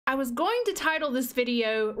I was going to title this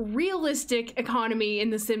video Realistic Economy in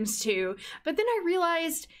The Sims 2, but then I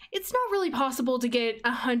realized it's not really possible to get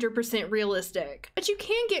 100% realistic. But you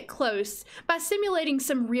can get close by simulating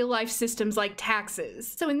some real-life systems like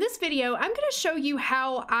taxes. So in this video, I'm going to show you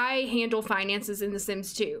how I handle finances in The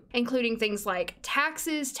Sims 2, including things like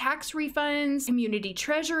taxes, tax refunds, community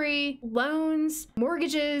treasury, loans,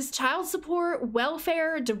 mortgages, child support,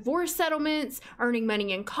 welfare, divorce settlements, earning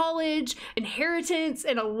money in college, inheritance,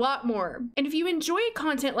 and a lot more. And if you enjoy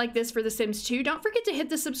content like this for The Sims 2, don't forget to hit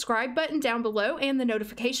the subscribe button down below and the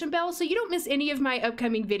notification bell so you don't miss any of my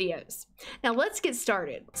upcoming videos. Now let's get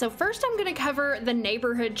started. So first I'm going to cover the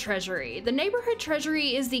neighborhood treasury. The neighborhood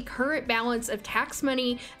treasury is the current balance of tax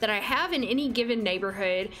money that I have in any given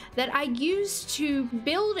neighborhood that I use to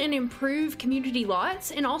build and improve community lots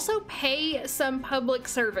and also pay some public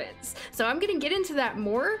servants. So I'm going to get into that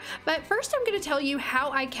more, but first I'm going to tell you how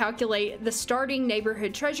I calculate the starting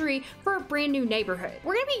neighborhood treasury for a brand new neighborhood.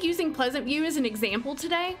 We're going to be using Pleasant View as an example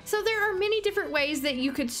today. So there are many different ways that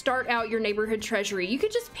you could start out your neighborhood treasury. You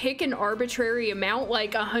could just pick an arbitrary amount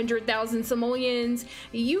like 100,000 simoleons.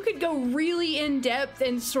 You could go really in depth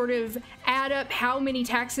and sort of add up how many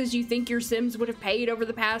taxes you think your Sims would have paid over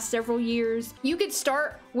the past several years. You could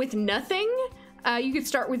start with nothing. You could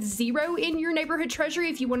start with 0 in your neighborhood treasury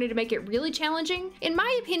if you wanted to make it really challenging. In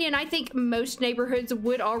my opinion, I think most neighborhoods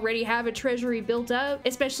would already have a treasury built up,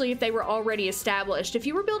 especially if they were already established. If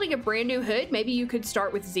you were building a brand new hood, maybe you could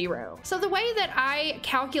start with 0. So the way that I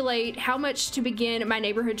calculate how much to begin my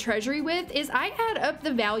neighborhood treasury with is I add up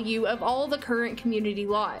the value of all the current community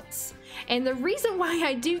lots. And the reason why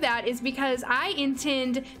I do that is because I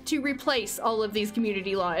intend to replace all of these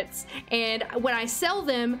community lots. And when I sell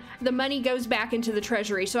them, the money goes back into the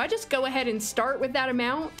treasury. So I just go ahead and start with that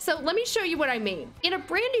amount. So let me show you what I mean. In a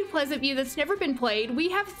brand new Pleasant View that's never been played, we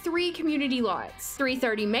have 3 community lots: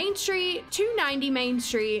 330 Main Street, 290 Main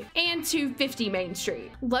Street, and 250 Main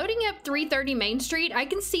Street. Loading up 330 Main Street, I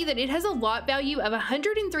can see that it has a lot value of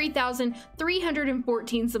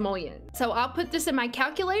 103,314 simoleons. So I'll put this in my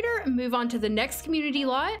calculator, move on to the next community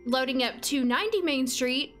lot. Loading up 290 Main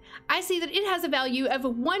Street, I see that it has a value of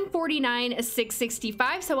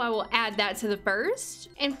 149,665, so I will add that to the first.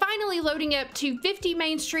 And finally, loading up 250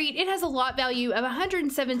 Main Street, it has a lot value of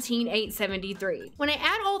 117,873. When I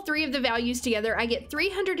add all 3 of the values together, I get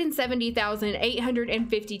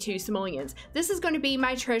 370,852 simoleons. This is going to be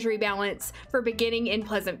my treasury balance for beginning in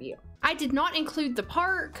Pleasant View. I did not include the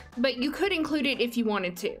park, but you could include it if you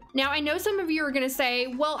wanted to. Now, I know some of you are going to say,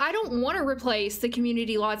 well, I don't want to replace the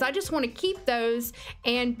community lots. I just want to keep those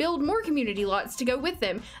and build more community lots to go with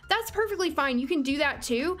them. That's perfectly fine. You can do that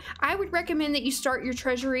too. I would recommend that you start your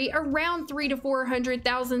treasury around 300,000 to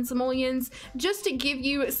 400,000 simoleons just to give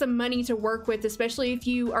you some money to work with, especially if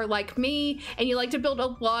you are like me and you like to build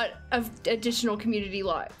a lot of additional community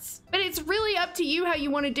lots. But it's really up to you how you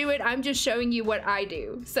want to do it. I'm just showing you what I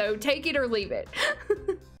do. So take it or leave it.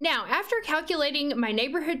 Now, after calculating my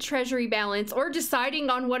neighborhood treasury balance or deciding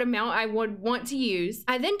on what amount I would want to use,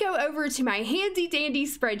 I then go over to my handy dandy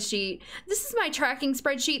spreadsheet. This is my tracking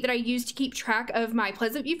spreadsheet that I use to keep track of my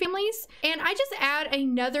Pleasant View families. And I just add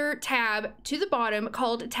another tab to the bottom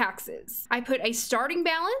called taxes. I put a starting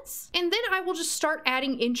balance, and then I will just start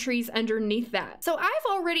adding entries underneath that. So I've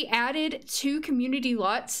already added 2 community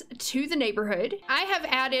lots to the neighborhood. I have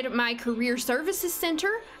added my career services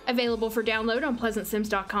center, available for download on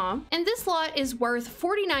PleasantSims.com, and this lot is worth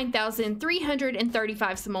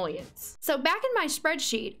 49,335 simoleons. So back in my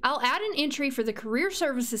spreadsheet, I'll add an entry for the career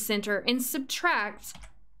services center and subtract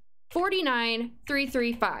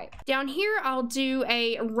 49,335. Down here, I'll do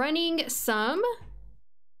a running sum.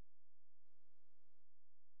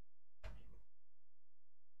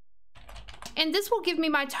 And this will give me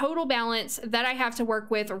my total balance that I have to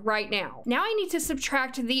work with right now. Now I need to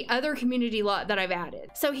subtract the other community lot that I've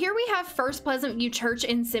added. So here we have First Pleasant View Church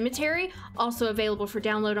and Cemetery, also available for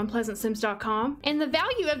download on PleasantSims.com. And the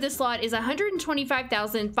value of this lot is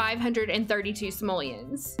 125,532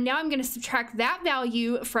 simoleons. Now I'm going to subtract that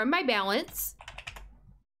value from my balance.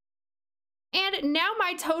 And now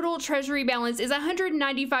my total treasury balance is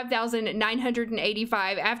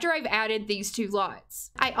 195,985 after I've added these 2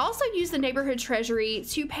 lots. I also use the neighborhood treasury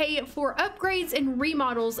to pay for upgrades and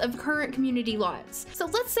remodels of current community lots. So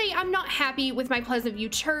let's say I'm not happy with my Pleasant View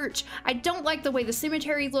Church. I don't like the way the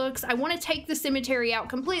cemetery looks. I want to take the cemetery out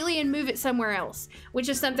completely and move it somewhere else, which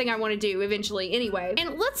is something I want to do eventually anyway.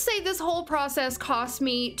 And let's say this whole process cost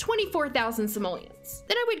me 24,000 simoleons.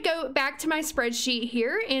 Then I would go back to my spreadsheet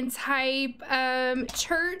here and type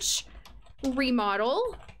church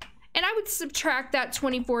remodel and I would subtract that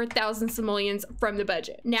 24,000 simoleons from the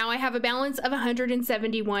budget. Now I have a balance of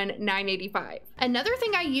 171,985. Another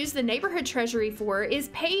thing I use the neighborhood treasury for is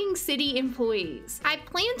paying city employees. I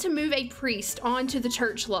plan to move a priest onto the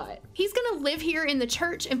church lot. He's gonna live here in the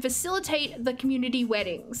church and facilitate the community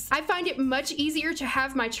weddings. I find it much easier to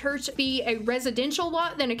have my church be a residential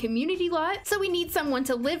lot than a community lot, so we need someone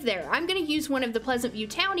to live there. I'm gonna use one of the Pleasant View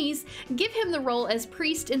townies, give him the role as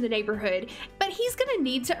priest in the neighborhood, but he's gonna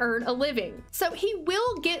need to earn a living. So he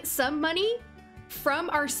will get some money from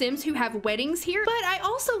our Sims who have weddings here, but I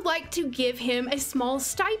also like to give him a small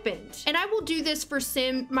stipend. And I will do this for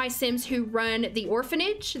my Sims who run the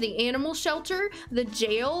orphanage, the animal shelter, the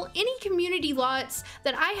jail, any community lots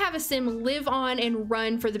that I have a Sim live on and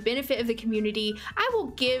run for the benefit of the community. I will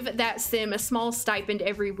give that Sim a small stipend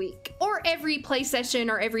every week, or every play session,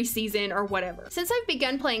 or every season, or whatever. Since I've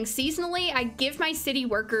begun playing seasonally, I give my city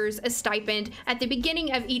workers a stipend at the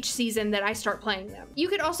beginning of each season that I start playing them. You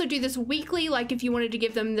could also do this weekly, like if you wanted to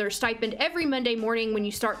give them their stipend every Monday morning when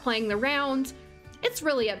you start playing the round. It's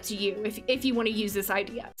really up to you if you want to use this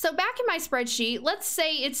idea. So back in my spreadsheet, let's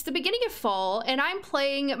say it's the beginning of fall and I'm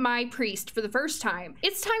playing my priest for the first time.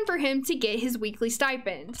 It's time for him to get his weekly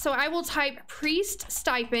stipend. So I will type priest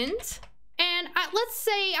stipend, and let's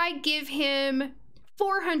say I give him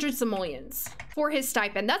 400 simoleons for his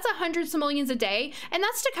stipend. That's 100 simoleons a day, and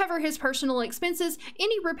that's to cover his personal expenses,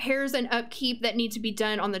 any repairs and upkeep that need to be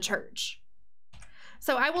done on the church.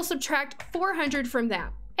 So I will subtract 400 from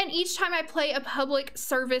that. And each time I play a public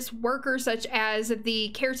service worker, such as the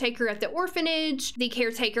caretaker at the orphanage, the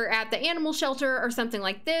caretaker at the animal shelter, or something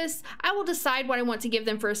like this, I will decide what I want to give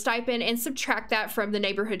them for a stipend and subtract that from the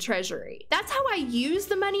neighborhood treasury. That's how I use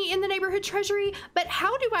the money in the neighborhood treasury, but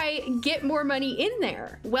how do I get more money in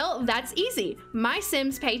there? Well, that's easy. My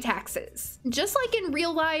Sims pay taxes. Just like in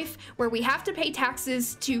real life, where we have to pay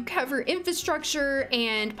taxes to cover infrastructure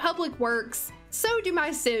and public works, so do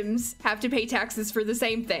my Sims have to pay taxes for the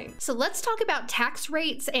same thing. So let's talk about tax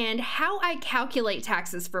rates and how I calculate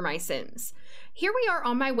taxes for my Sims. Here we are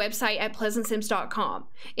on my website at PleasantSims.com.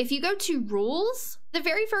 If you go to rules, the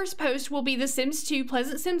very first post will be the Sims 2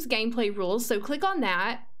 Pleasant Sims gameplay rules, so click on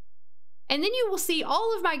that. And then you will see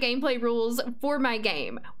all of my gameplay rules for my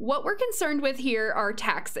game. What we're concerned with here are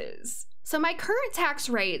taxes. So my current tax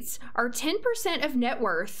rates are 10% of net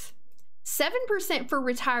worth, 7% for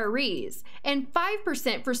retirees, and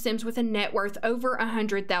 5% for Sims with a net worth over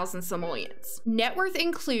 100,000 simoleons. Net worth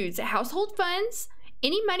includes household funds,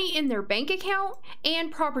 any money in their bank account,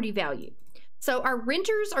 and property value. So our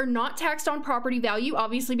renters are not taxed on property value,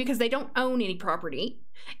 obviously, because they don't own any property.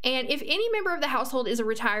 And if any member of the household is a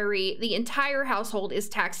retiree, the entire household is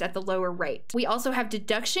taxed at the lower rate. We also have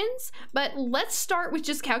deductions, but let's start with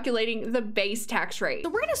just calculating the base tax rate.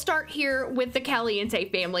 So we're gonna start here with the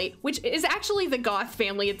Caliente family, which is actually the Goth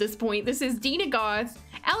family at this point. This is Dina Goth,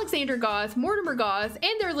 Alexander Goth, Mortimer Goth,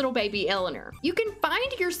 and their little baby Eleanor. You can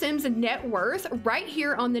find your Sims' net worth right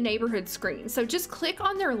here on the neighborhood screen. So just click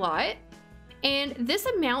on their lot, and this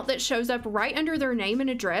amount that shows up right under their name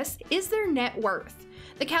and address is their net worth.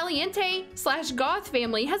 The Caliente/Goth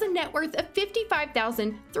family has a net worth of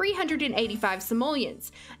 55,385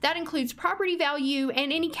 simoleons. That includes property value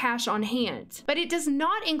and any cash on hand, but it does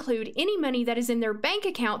not include any money that is in their bank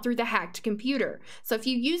account through the hacked computer. So if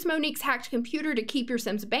you use Monique's hacked computer to keep your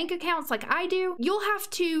Sims bank accounts like I do, you'll have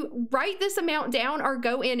to write this amount down or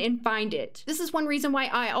go in and find it. This is one reason why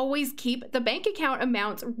I always keep the bank account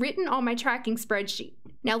amounts written on my tracking spreadsheet.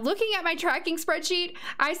 Now, looking at my tracking spreadsheet,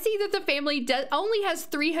 I see that the family only has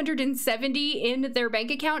 370 in their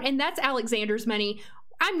bank account, and that's Alexander's money.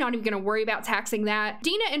 I'm not even going to worry about taxing that.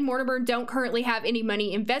 Dina and Mortimer don't currently have any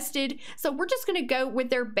money invested, so we're just going to go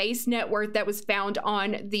with their base net worth that was found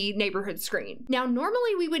on the neighborhood screen. Now,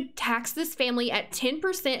 normally we would tax this family at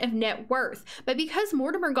 10% of net worth, but because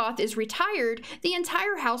Mortimer Goth is retired, the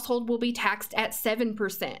entire household will be taxed at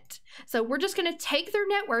 7%. So we're just going to take their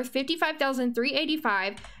net worth,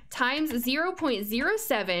 55,385, times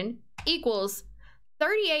 0.07 equals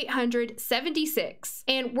 3,876.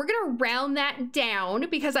 And we're gonna round that down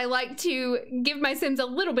because I like to give my Sims a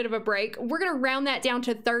little bit of a break. We're gonna round that down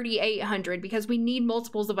to 3,800 because we need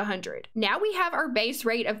multiples of 100. Now we have our base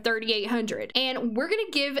rate of 3,800, and we're gonna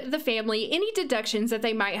give the family any deductions that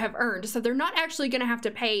they might have earned. So they're not actually gonna have to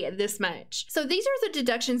pay this much. So these are the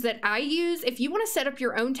deductions that I use. If you wanna set up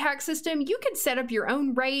your own tax system, you can set up your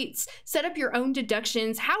own rates, set up your own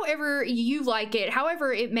deductions, however you like it,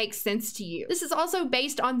 however it makes sense to you. This is also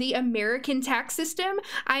based on the American tax system.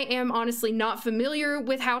 I am honestly not familiar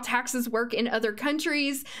with how taxes work in other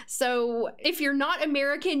countries, so if you're not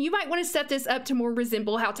American, you might want to set this up to more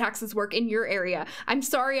resemble how taxes work in your area. I'm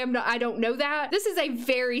sorry, I don't know that. This is a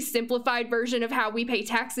very simplified version of how we pay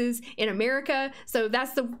taxes in America, so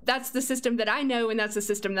that's the system that I know, and that's the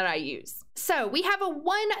system that I use. So we have a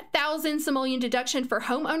 1,000 simoleon deduction for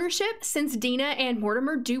home ownership. Since Dina and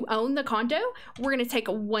Mortimer do own the condo, we're going to take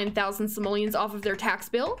a 1,000 simoleons off of their tax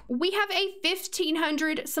bill. We have a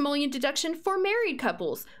 1,500 simoleon deduction for married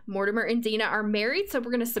couples. Mortimer and Dina are married, so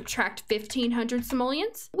we're going to subtract 1,500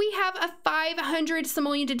 simoleons. We have a 500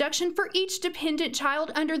 simoleon deduction for each dependent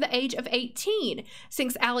child under the age of 18.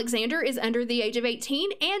 Since Alexander is under the age of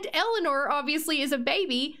 18 and Eleanor obviously is a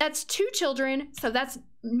baby, that's 2 children, so that's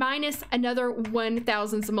minus another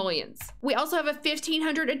 1,000 simoleons. We also have a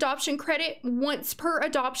 1,500 adoption credit once per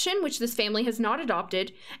adoption, which this family has not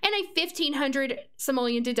adopted, and a 1,500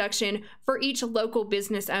 simoleon deduction for each local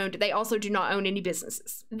business owned. They also do not own any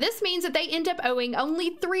businesses. This means that they end up owing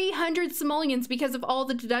only 300 simoleons because of all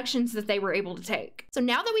the deductions that they were able to take. So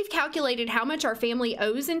now that we've calculated how much our family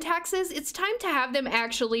owes in taxes, it's time to have them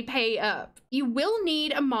actually pay up. You will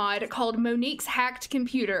need a mod called Monique's Hacked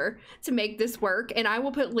Computer to make this work, and I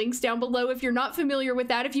will put links down below if you're not familiar with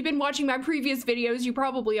that. If you've been watching my previous videos, you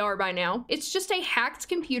probably are by now. It's just a hacked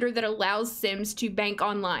computer that allows Sims to bank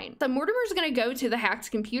online. So Mortimer's gonna go to the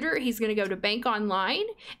hacked computer, he's gonna go to bank online,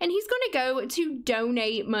 and he's gonna go to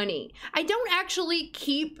donate money. I don't actually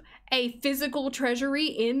keep a physical treasury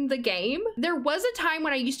in the game. There was a time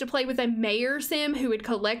when I used to play with a mayor sim who would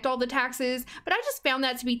collect all the taxes, but I just found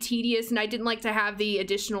that to be tedious and I didn't like to have the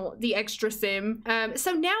extra sim.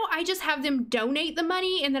 So now I just have them donate the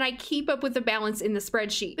money and then I keep up with the balance in the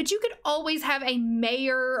spreadsheet. But you could always have a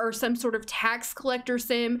mayor or some sort of tax collector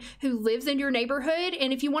sim who lives in your neighborhood,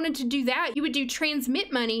 and if you wanted to do that, you would do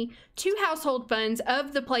transmit money to household funds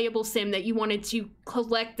of the playable sim that you wanted to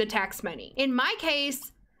collect the tax money. In my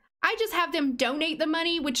case, I just have them donate the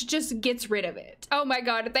money, which just gets rid of it. Oh my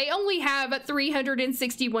god, they only have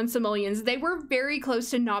 361 simoleons. They were very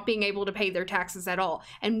close to not being able to pay their taxes at all.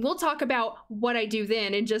 And we'll talk about what I do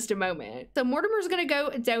then in just a moment. So Mortimer's gonna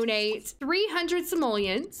go donate 300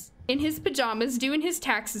 simoleons in his pajamas doing his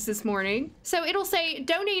taxes this morning. So it'll say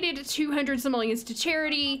donated 200 simoleons to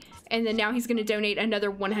charity, and then now he's gonna donate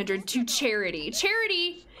another 100 to charity.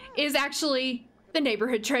 Charity is actually the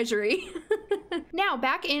neighborhood treasury. Now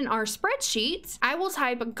back in our spreadsheet, I will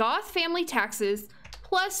type Goth family taxes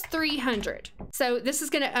plus 300. So this is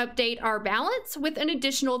going to update our balance with an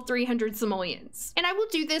additional 300 simoleons. And I will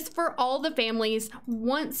do this for all the families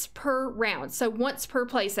once per round. So once per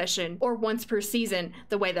play session or once per season,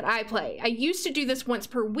 the way that I play. I used to do this once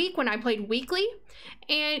per week when I played weekly,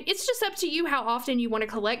 and it's just up to you how often you want to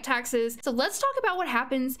collect taxes. So let's talk about what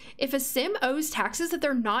happens if a sim owes taxes that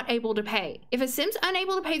they're not able to pay. If a sim's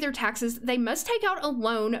unable to pay their taxes, they must take out a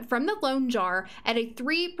loan from the loan jar at a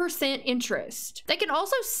 3% interest. They can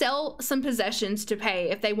also sell some possessions to pay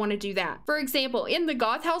if they want to do that. For example, in the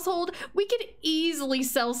Goth household, we could easily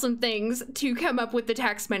sell some things to come up with the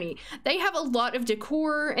tax money. They have a lot of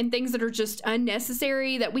decor and things that are just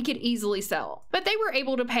unnecessary that we could easily sell. But they were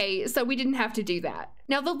able to pay, so we didn't have to do that.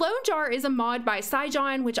 Now, the loan jar is a mod by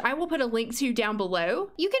Syjon, which I will put a link to down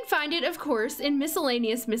below. You can find it, of course, in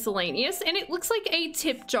Miscellaneous, and it looks like a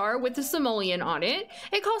tip jar with a simoleon on it.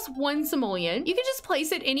 It costs 1 simoleon. You can just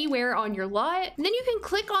place it anywhere on your lot. And then you can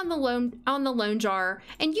click on the loan jar,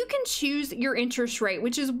 and you can choose your interest rate,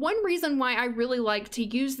 which is one reason why I really like to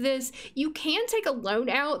use this. You can take a loan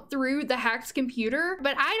out through the hacked computer,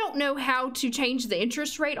 but I don't know how to change the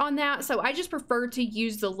interest rate on that, so I just prefer to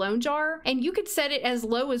use the loan jar. And you could set it as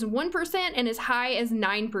low as 1% and as high as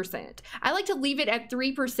 9%. I like to leave it at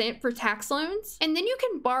 3% for tax loans, and then you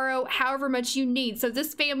can borrow however much you need. So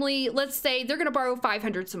this family, let's say they're gonna borrow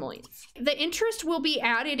 500 simoleons. The interest will be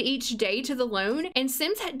added each day to the loan, and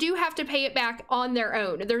Sims do have to pay it back on their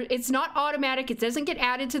own. It's not automatic, it doesn't get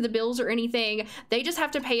added to the bills or anything. They just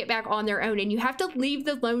have to pay it back on their own, and you have to leave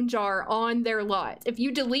the loan jar on their lot. If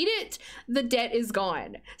you delete it, the debt is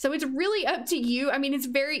gone. So it's really up to you. I mean, it's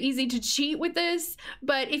very easy to cheat with this,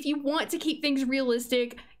 but if you want to keep things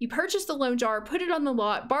realistic, you purchase the loan jar, put it on the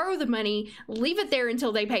lot, borrow the money, leave it there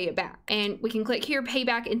until they pay it back. And we can click here, pay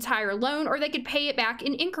back entire loan, or they could pay it back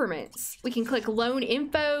in increments. We can click loan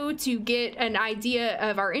info to get an idea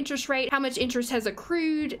of our interest rate, how much interest has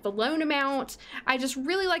accrued, the loan amount. I just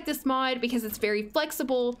really like this mod because it's very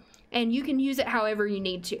flexible and you can use it however you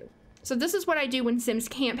need to. So this is what I do when Sims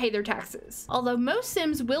can't pay their taxes. Although most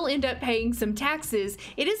Sims will end up paying some taxes,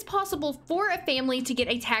 it is possible for a family to get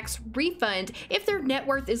a tax refund if their net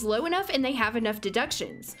worth is low enough and they have enough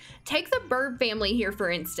deductions. Take the Burb family here, for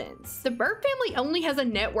instance. The Burb family only has a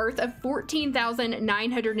net worth of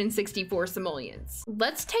 14,964 simoleons.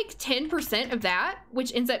 Let's take 10% of that,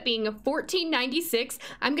 which ends up being 1,496.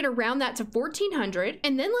 I'm gonna round that to 1,400,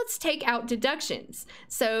 and then let's take out deductions.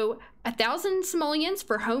 So 1,000 simoleons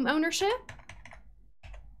for home ownership,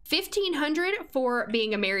 1,500 for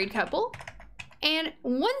being a married couple, and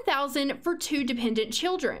 1,000 for 2 dependent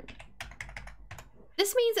children.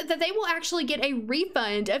 This means that they will actually get a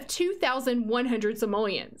refund of 2,100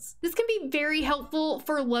 simoleons. This can be very helpful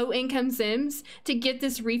for low-income Sims to get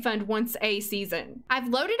this refund once a season. I've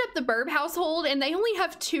loaded up the Burb household and they only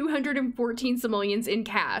have 214 simoleons in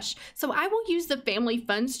cash, so I will use the family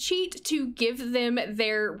funds cheat to give them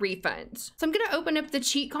their refund. So I'm gonna open up the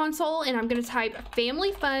cheat console and I'm gonna type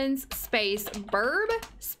family funds space Burb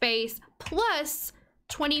space plus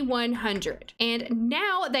 2,100, and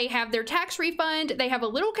now they have their tax refund, they have a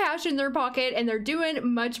little cash in their pocket, and they're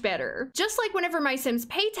doing much better. Just like whenever my Sims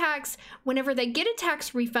pay tax, whenever they get a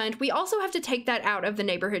tax refund, we also have to take that out of the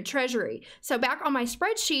neighborhood treasury. So back on my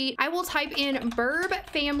spreadsheet, I will type in Burb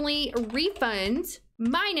family refund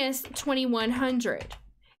minus 2,100.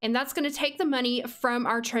 And that's going to take the money from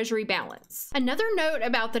our treasury balance. Another note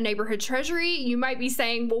about the neighborhood treasury, you might be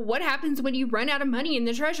saying, well, what happens when you run out of money in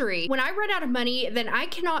the treasury? When I run out of money, then I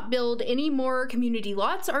cannot build any more community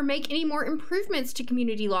lots or make any more improvements to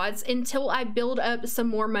community lots until I build up some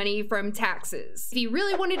more money from taxes. If you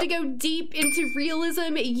really wanted to go deep into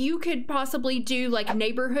realism, you could possibly do like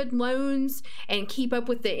neighborhood loans and keep up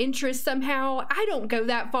with the interest somehow. I don't go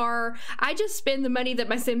that far. I just spend the money that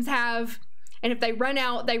my Sims have. And if they run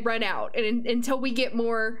out, they run out. And until we get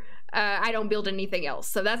more, I don't build anything else.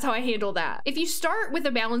 So that's how I handle that. If you start with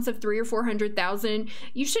a balance of 300,000 or 400,000,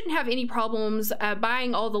 you shouldn't have any problems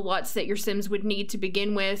buying all the lots that your Sims would need to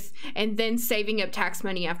begin with, and then saving up tax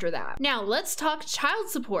money after that. Now let's talk child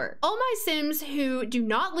support. All my Sims who do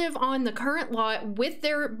not live on the current lot with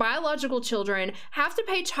their biological children have to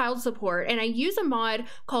pay child support, and I use a mod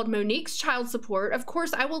called Monique's Child Support. Of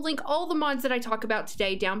course, I will link all the mods that I talk about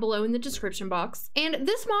today down below in the description box. And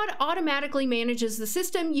this mod automatically manages the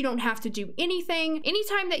system. You don't have to do anything.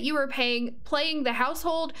 Anytime that you are playing the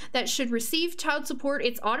household that should receive child support,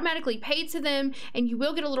 it's automatically paid to them, and you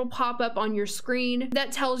will get a little pop-up on your screen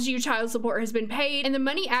that tells you child support has been paid, and the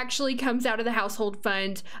money actually comes out of the household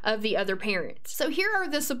fund of the other parent. So here are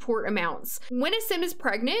the support amounts. When a Sim is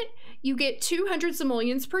pregnant, you get 200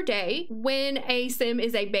 simoleons per day. When a Sim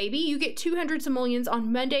is a baby, you get 200 simoleons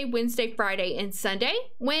on Monday, Wednesday, Friday, and Sunday.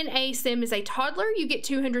 When a Sim is a toddler, you get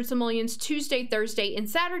 200 simoleons Tuesday, Thursday, and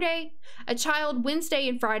Saturday. A child Wednesday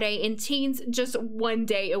and Friday, and teens just 1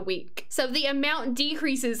 day a week. So the amount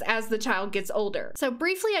decreases as the child gets older. So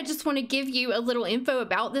briefly, I just want to give you a little info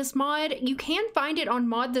about this mod. You can find it on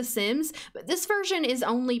Mod The Sims, but this version is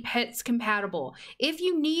only pets compatible. If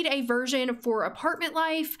you need a version for apartment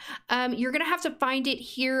life, you're gonna have to find it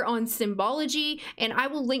here on Symbology, and I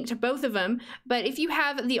will link to both of them. But if you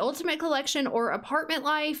have the Ultimate Collection or apartment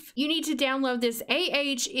life, you need to download this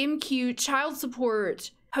AHMQ child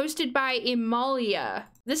support hosted by Emalia.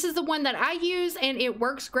 This is the one that I use, and it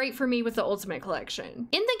works great for me with the Ultimate Collection.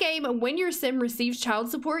 In the game, when your Sim receives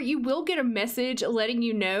child support, you will get a message letting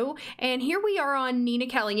you know, and here we are on Nina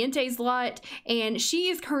Caliente's lot, and she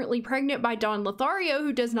is currently pregnant by Don Lothario,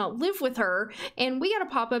 who does not live with her, and we got a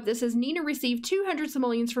pop-up that says Nina received 200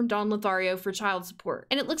 simoleons from Don Lothario for child support.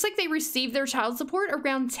 And it looks like they received their child support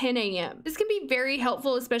around 10 a.m. This can be very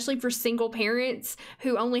helpful, especially for single parents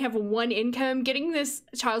who only have one income. Getting this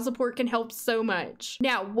child support can help so much.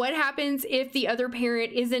 Now, what happens if the other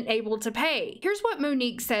parent isn't able to pay? Here's what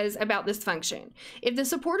Monique says about this function. If the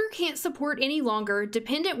supporter can't support any longer,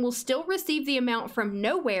 dependent will still receive the amount from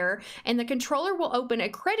nowhere, and the controller will open a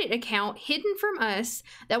credit account hidden from us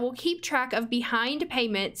that will keep track of behind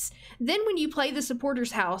payments. Then when you play the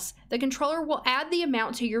supporter's house, the controller will add the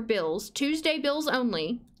amount to your bills, Tuesday bills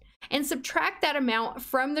only, and subtract that amount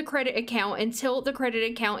from the credit account until the credit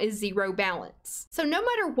account is zero balance. So no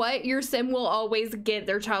matter what, your Sim will always get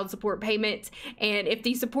their child support payment, and if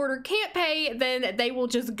the supporter can't pay, then they will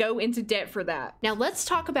just go into debt for that. Now let's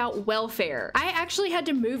talk about welfare. I actually had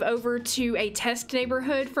to move over to a test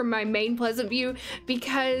neighborhood from my main Pleasant View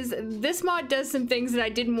because this mod does some things that I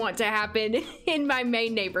didn't want to happen in my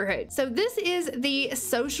main neighborhood. So this is the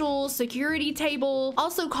social security table,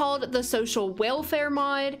 also called the social welfare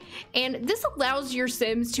mod. and this allows your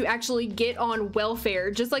Sims to actually get on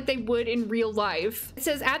welfare just like they would in real life. It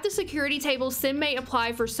says at the security table, Sim may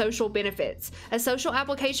apply for social benefits. A social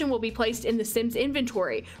application will be placed in the Sim's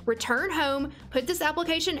inventory. Return home, put this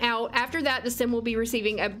application out. After that, the Sim will be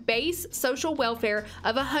receiving a base social welfare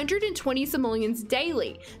of 120 simoleons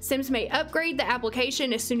daily. Sims may upgrade the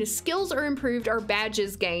application as soon as skills are improved or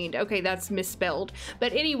badges gained. Okay, that's misspelled.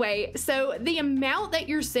 But anyway, so the amount that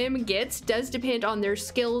your Sim gets does depend on their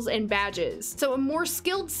skills and badges. So a more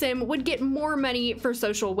skilled Sim would get more money for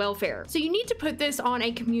social welfare. So you need to put this on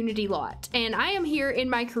a community lot. And I am here in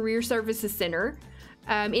my career services center.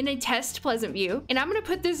 In a test Pleasant View, and I'm gonna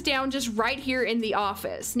put this down just right here in the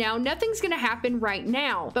office. Now, nothing's gonna happen right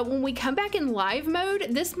now, but when we come back in live mode,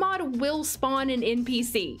 this mod will spawn an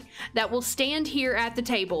NPC that will stand here at the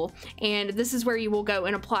table, and this is where you will go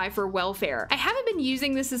and apply for welfare. I haven't been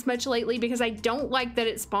using this as much lately because I don't like that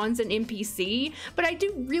it spawns an NPC, but I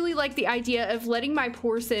do really like the idea of letting my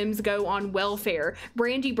poor Sims go on welfare.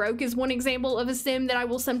 Brandy Broke is one example of a Sim that I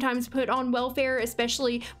will sometimes put on welfare,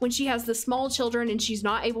 especially when she has the small children and she's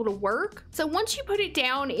not able to work. So once you put it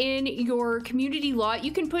down in your community lot,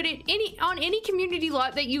 you can put it on any community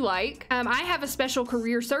lot that you like. I have a special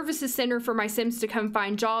career services center for my Sims to come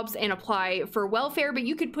find jobs and apply for welfare, but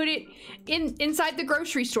you could put it inside the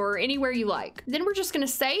grocery store or anywhere you like. Then we're just gonna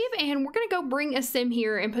save, and we're gonna go bring a Sim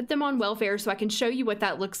here and put them on welfare so I can show you what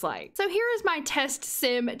that looks like. So here is my test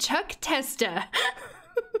Sim, Chuck Testa.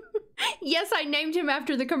 Yes, I named him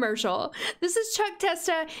after the commercial. This is Chuck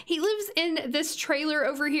Testa. He lives in this trailer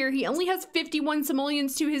over here. He only has 51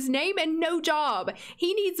 simoleons to his name and no job.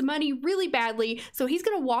 He needs money really badly, so he's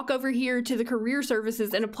gonna walk over here to the career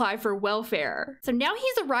services and apply for welfare. So now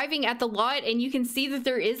he's arriving at the lot, and you can see that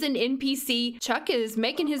there is an NPC. Chuck is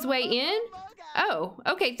making his way in. Oh,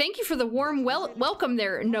 okay, thank you for the warm welcome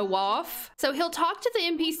there, Nawaf. So he'll talk to the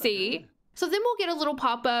NPC. So then we'll get a little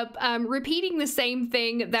pop-up repeating the same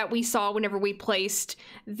thing that we saw whenever we placed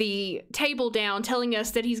the table down, telling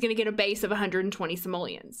us that he's going to get a base of 120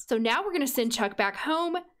 simoleons. So now we're going to send Chuck back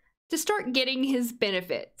home to start getting his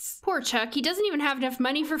benefits. Poor Chuck, he doesn't even have enough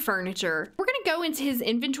money for furniture. We're going to go into his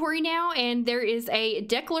inventory now, and there is a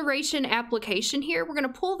declaration application here. We're going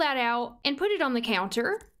to pull that out and put it on the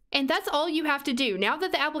counter. And that's all you have to do. Now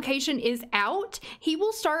that the application is out, he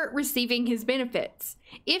will start receiving his benefits.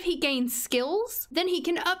 If he gains skills, then he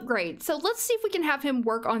can upgrade. So let's see if we can have him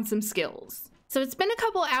work on some skills. So it's been a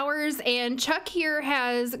couple hours, and Chuck here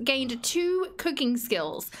has gained 2 cooking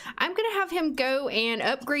skills. I'm gonna have him go and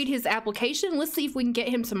upgrade his application. Let's see if we can get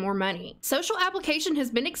him some more money. Social application has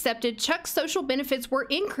been accepted. Chuck's social benefits were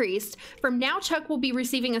increased. From now, Chuck will be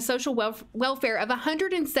receiving a social welfare of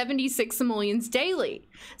 176 simoleons daily.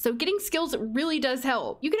 So getting skills really does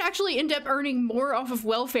help. You could actually end up earning more off of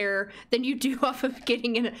welfare than you do off of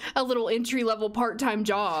getting a little entry-level part-time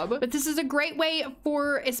job. But this is a great way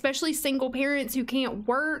for especially single parents who can't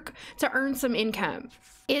work to earn some income.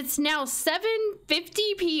 It's now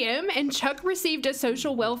 7:50 p.m. and Chuck received a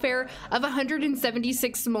social welfare of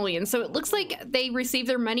 176 simoleons. So it looks like they received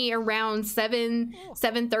their money around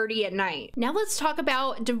 7:30 at night. Now let's talk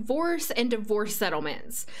about divorce and divorce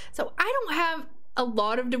settlements. So I don't have a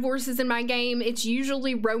lot of divorces in my game. It's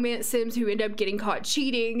usually romance Sims who end up getting caught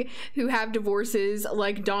cheating, who have divorces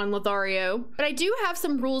like Don Lothario. But I do have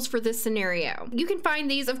some rules for this scenario. You can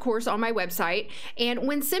find these, of course, on my website. And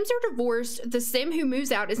when Sims are divorced, the Sim who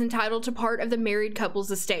moves out is entitled to part of the married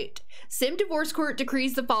couple's estate. Sim Divorce Court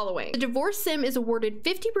decrees the following. The divorced Sim is awarded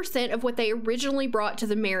 50% of what they originally brought to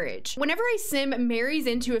the marriage. Whenever a Sim marries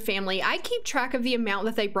into a family, I keep track of the amount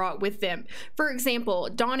that they brought with them. For example,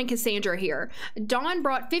 Don and Cassandra here. Don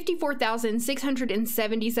brought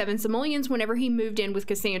 54,677 simoleons whenever he moved in with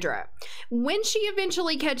Cassandra. When she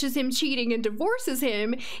eventually catches him cheating and divorces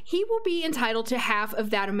him, he will be entitled to half of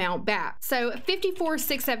that amount back. So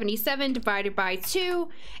 54,677 divided by 2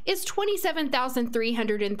 is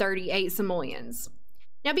 27,338 simoleons.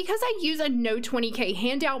 Now, because I use a no 20k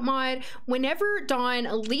handout mod, whenever Dawn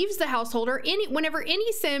leaves the household, or whenever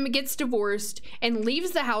any Sim gets divorced and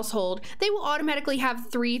leaves the household, they will automatically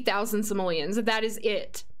have 3,000 simoleons. That is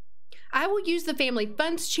it. I will use the family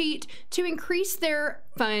funds cheat to increase their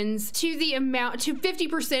funds to the amount to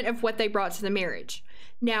 50% of what they brought to the marriage.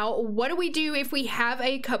 Now, what do we do if we have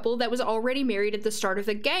a couple that was already married at the start of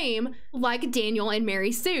the game, like Daniel and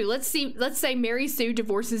Mary Sue? Let's say Mary Sue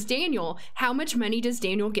divorces Daniel. How much money does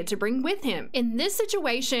Daniel get to bring with him? In this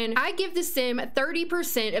situation, I give the Sim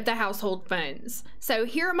 30% of the household funds. So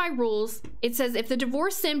here are my rules. It says if the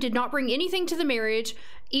divorced Sim did not bring anything to the marriage,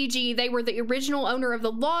 e.g. they were the original owner of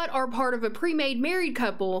the lot or part of a pre-made married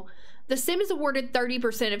couple, The sim is awarded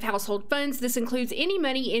 30% of household funds. This includes any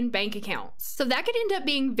money in bank accounts. So that could end up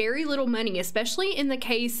being very little money, especially in the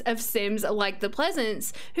case of sims like the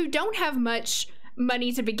Pleasants, who don't have much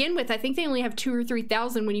money to begin with. I think they only have 2,000 or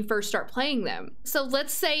 3,000 when you first start playing them. So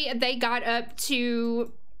let's say they got up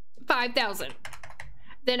to 5,000.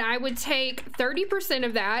 Then I would take 30%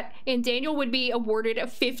 of that, and Daniel would be awarded a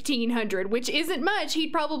 1,500, which isn't much.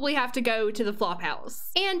 He'd probably have to go to the flop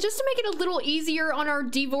house. And just to make it a little easier on our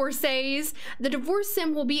divorcees, the divorce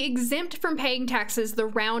sim will be exempt from paying taxes the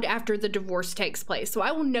round after the divorce takes place. So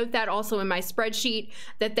I will note that also in my spreadsheet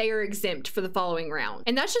that they are exempt for the following round.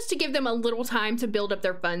 And that's just to give them a little time to build up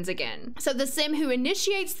their funds again. So the sim who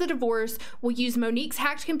initiates the divorce will use Monique's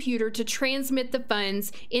hacked computer to transmit the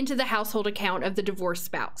funds into the household account of the divorce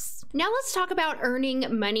spouse. Now let's talk about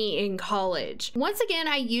earning money in college. Once again,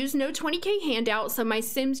 I use no 20K handout, so my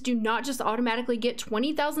sims do not just automatically get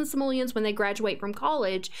 20,000 simoleons when they graduate from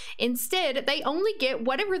college. Instead, they only get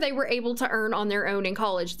whatever they were able to earn on their own in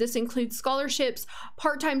college. This includes scholarships,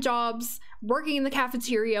 part-time jobs, working in the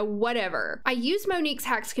cafeteria, whatever. I use Monique's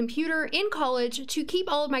hacked computer in college to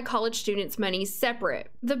keep all of my college students' money separate.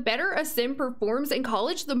 The better a sim performs in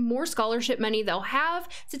college, the more scholarship money they'll have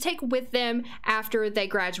to take with them after they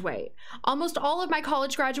graduate. Almost all of my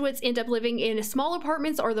college graduates end up living in small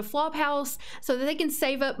apartments or the flop house so that they can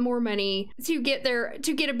save up more money to get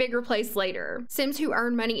a bigger place later. Sims who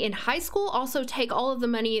earn money in high school also take all of the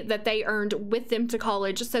money that they earned with them to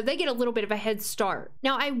college, so they get a little bit of a head start.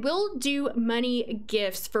 Now I will do money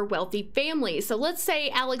gifts for wealthy families. So let's say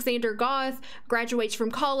Alexander Goth graduates from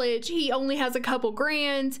college. He only has a couple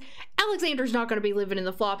grand. Alexander's not going to be living in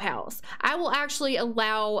the flop house. I will actually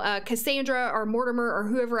allow Cassandra or Mortimer or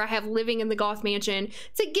whoever I have living in the Goth mansion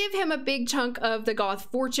to give him a big chunk of the Goth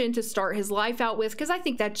fortune to start his life out with, because I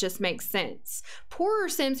think that just makes sense. Poorer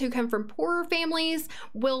sims who come from poorer families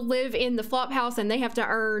will live in the flop house and they have to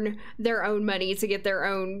earn their own money to get their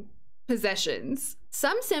own possessions.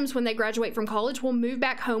 Some sims, when they graduate from college, will move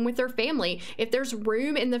back home with their family. If there's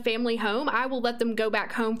room in the family home, I will let them go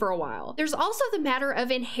back home for a while. There's also the matter of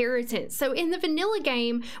inheritance. So in the vanilla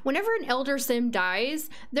game, whenever an elder sim dies,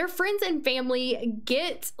 their friends and family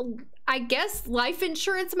get, I guess, life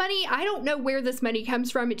insurance money. I don't know where this money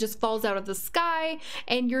comes from. It just falls out of the sky,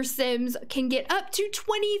 and your sims can get up to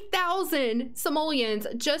 20,000 simoleons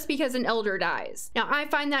just because an elder dies. Now, I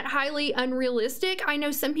find that highly unrealistic. I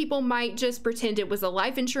know some people might just pretend it was a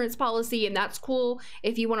life insurance policy, and that's cool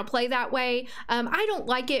if you want to play that way. I don't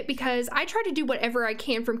like it because I try to do whatever I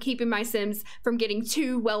can from keeping my sims from getting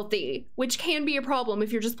too wealthy, which can be a problem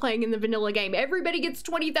if you're just playing in the vanilla game. Everybody gets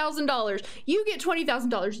 $20,000. You get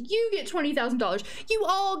 $20,000. You get $20,000. You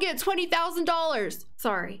all get $20,000.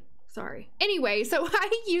 Sorry. Anyway, so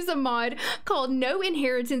I use a mod called No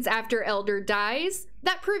Inheritance After Elder Dies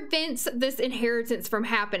that prevents this inheritance from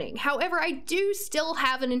happening. However, I do still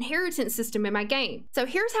have an inheritance system in my game. So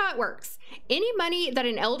here's how it works. Any money that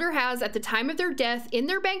an elder has at the time of their death in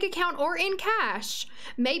their bank account or in cash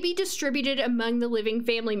may be distributed among the living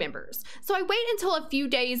family members. So I wait until a few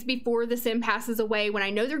days before the sim passes away when I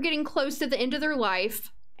know they're getting close to the end of their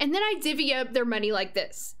life, and then I divvy up their money like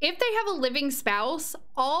this. If they have a living spouse,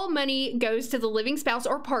 all money goes to the living spouse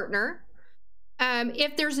or partner.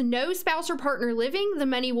 If there's no spouse or partner living, the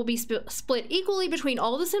money will be split equally between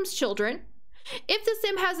all the Sims' children. If the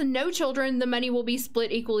Sim has no children, the money will be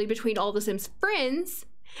split equally between all the Sims' friends.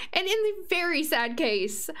 And in the very sad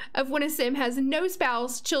case of when a Sim has no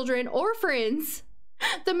spouse, children, or friends,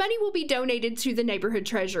 the money will be donated to the neighborhood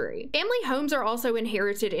treasury. Family homes are also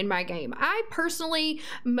inherited in my game. I personally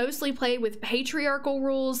mostly play with patriarchal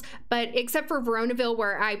rules, but except for Veronaville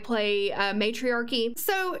where I play matriarchy.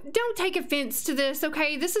 So don't take offense to this,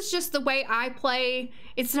 okay? This is just the way I play.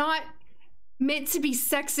 It's not meant to be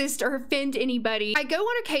sexist or offend anybody. I go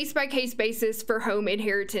on a case-by-case basis for home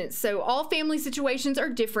inheritance, so all family situations are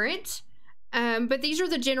different. But these are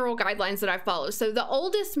the general guidelines that I follow. So the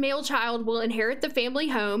oldest male child will inherit the family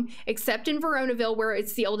home, except in Veronaville where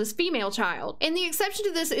it's the oldest female child. And the exception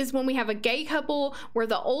to this is when we have a gay couple where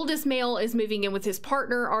the oldest male is moving in with his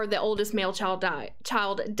partner or the oldest male child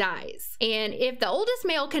dies. And if the oldest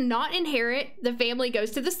male cannot inherit, the family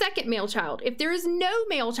goes to the second male child. If there is no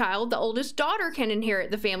male child, the oldest daughter can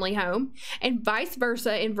inherit the family home, and vice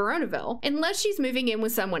versa in Veronaville, unless she's moving in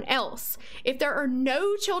with someone else. If there are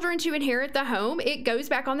no children to inherit the home, it goes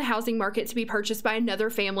back on the housing market to be purchased by another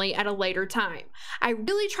family at a later time. I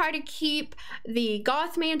really try to keep the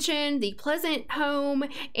Goth mansion, the Pleasant home,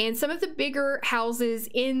 and some of the bigger houses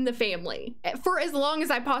in the family for as long as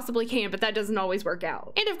I possibly can, but that doesn't always work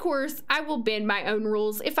out. And of course, I will bend my own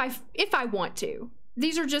rules if I want to.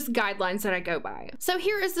 These are just guidelines that I go by. So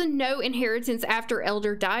here is the no inheritance after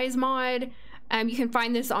elder dies mod. You can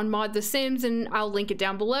find this on Mod The Sims, and I'll link it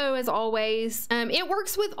down below as always. It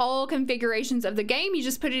works with all configurations of the game. You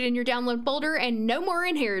just put it in your download folder and no more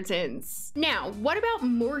inheritance. Now, what about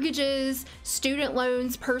mortgages, student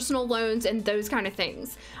loans, personal loans, and those kind of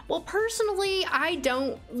things? Well, personally, I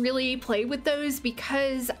don't really play with those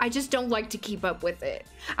because I just don't like to keep up with it.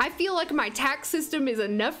 I feel like my tax system is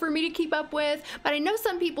enough for me to keep up with, but I know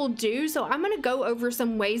some people do, so I'm gonna go over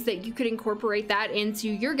some ways that you could incorporate that into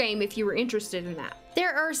your game if you were interested in that.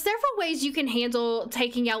 There are several ways you can handle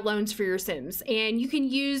taking out loans for your Sims, and you can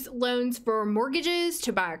use loans for mortgages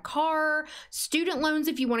to buy a car, student loans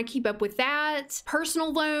if you want to keep up with that,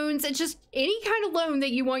 personal loans, and just any kind of loan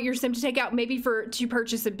that you want your Sim to take out, maybe to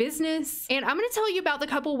purchase a business. And I'm going to tell you about the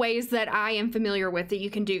couple ways that I am familiar with that you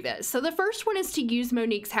can do this. So the first one is to use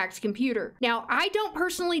Monique's hacked computer. Now, I don't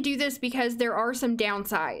personally do this because there are some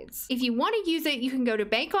downsides. If you want to use it, you can go to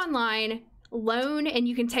Bank Online, loan, and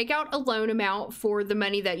you can take out a loan amount for the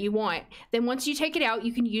money that you want. Then once you take it out,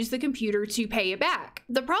 you can use the computer to pay it back.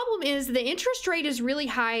 The problem is the interest rate is really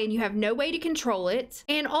high and you have no way to control it.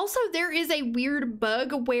 And also there is a weird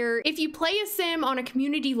bug where if you play a Sim on a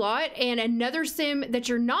community lot and another Sim that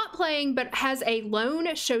you're not playing but has a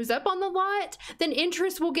loan shows up on the lot, then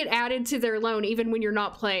interest will get added to their loan even when you're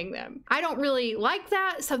not playing them. I don't really like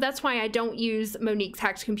that, so that's why I don't use Monique's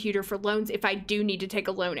hacked computer for loans if I do need to take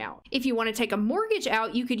a loan out. If you want to take a mortgage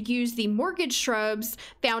out, you could use the mortgage shrubs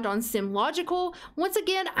found on SimLogical. Once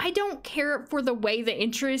again, I don't care for the way the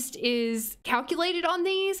interest is calculated on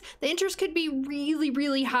these. The interest could be really,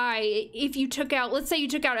 really high. If you took out, let's say you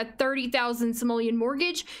took out a 30,000 simoleon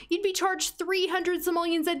mortgage, you'd be charged 300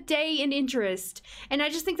 simoleons a day in interest. And I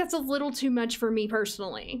just think that's a little too much for me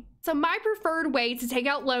personally. So my preferred way to take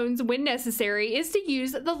out loans when necessary is to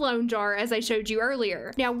use the loan jar as I showed you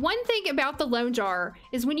earlier. Now, one thing about the loan jar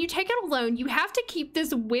is when you take out a loan, you have to keep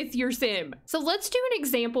this with your Sim. So let's do an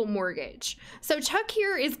example mortgage. So Chuck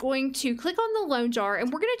here is going to click on the loan jar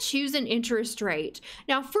and we're going to choose an interest rate.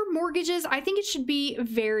 Now for mortgages, I think it should be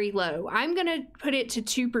very low. I'm going to put it to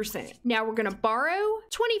 2%. Now we're going to borrow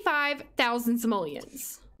 25,000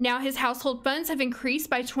 simoleons. Now his household funds have increased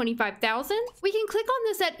by 25,000. We can click on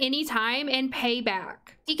this at any time and pay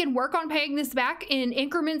back. He can work on paying this back in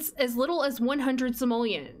increments as little as 100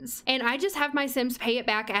 simoleons. And I just have my Sims pay it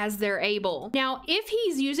back as they're able. Now, if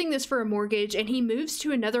he's using this for a mortgage and he moves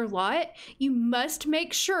to another lot, you must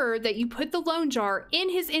make sure that you put the loan jar in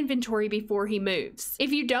his inventory before he moves.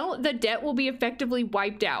 If you don't, the debt will be effectively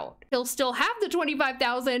wiped out. He'll still have the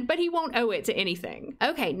 25,000, but he won't owe it to anything.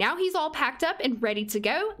 Okay, now he's all packed up and ready to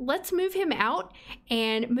go. Let's move him out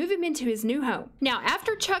and move him into his new home. Now,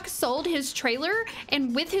 after Chuck sold his trailer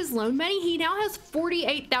and with his loan money, he now has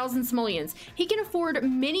 48,000 simoleons. He can afford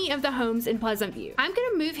many of the homes in Pleasant View. I'm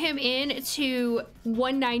gonna move him in to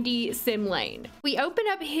 190 Sim Lane. We open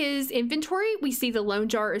up his inventory. We see the loan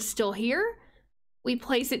jar is still here. We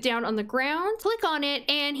place it down on the ground, click on it,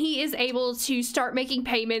 and he is able to start making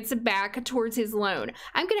payments back towards his loan.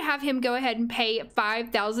 I'm gonna have him go ahead and pay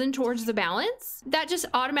 5,000 towards the balance. That just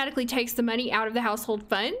automatically takes the money out of the household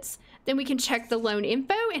funds. Then we can check the loan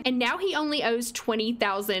info, and now he only owes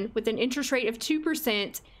 20,000 with an interest rate of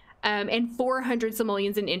 2%. And 400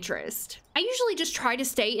 simoleons in interest. I usually just try to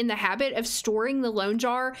stay in the habit of storing the loan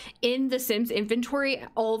jar in the Sims inventory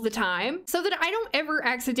all the time so that I don't ever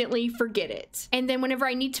accidentally forget it. And then whenever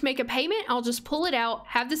I need to make a payment, I'll just pull it out,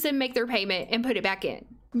 have the Sim make their payment, and put it back in.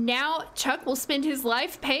 Now, Chuck will spend his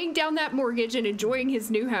life paying down that mortgage and enjoying his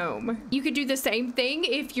new home. You could do the same thing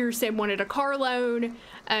if your Sim wanted a car loan,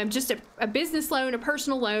 just a business loan, a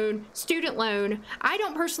personal loan, student loan. I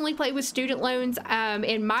don't personally play with student loans.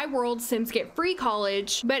 In my world, Sims get free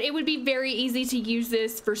college, but it would be very easy to use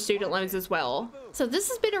this for student loans as well. So this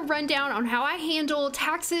has been a rundown on how I handle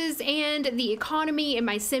taxes and the economy in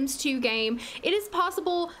my Sims 2 game. It is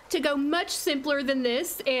possible to go much simpler than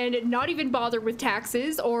this and not even bother with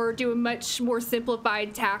taxes or do a much more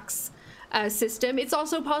simplified tax system. It's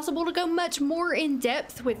also possible to go much more in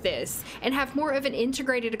depth with this and have more of an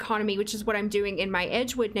integrated economy, which is what I'm doing in my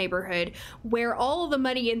Edgewood neighborhood, where all of the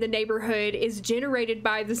money in the neighborhood is generated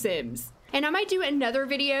by the Sims. And I might do another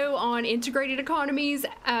video on integrated economies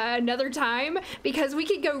another time because we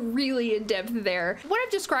could go really in depth there. What I've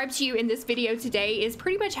described to you in this video today is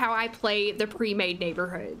pretty much how I play the pre-made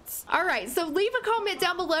neighborhoods. All right, so leave a comment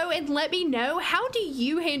down below and let me know, how do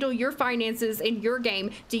you handle your finances in your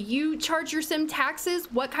game? Do you charge your Sim taxes?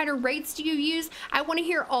 What kind of rates do you use? I want to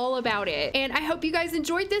hear all about it. And I hope you guys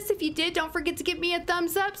enjoyed this. If you did, don't forget to give me a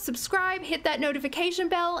thumbs up, subscribe, hit that notification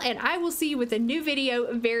bell, and I will see you with a new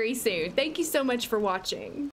video very soon. thank you so much for watching.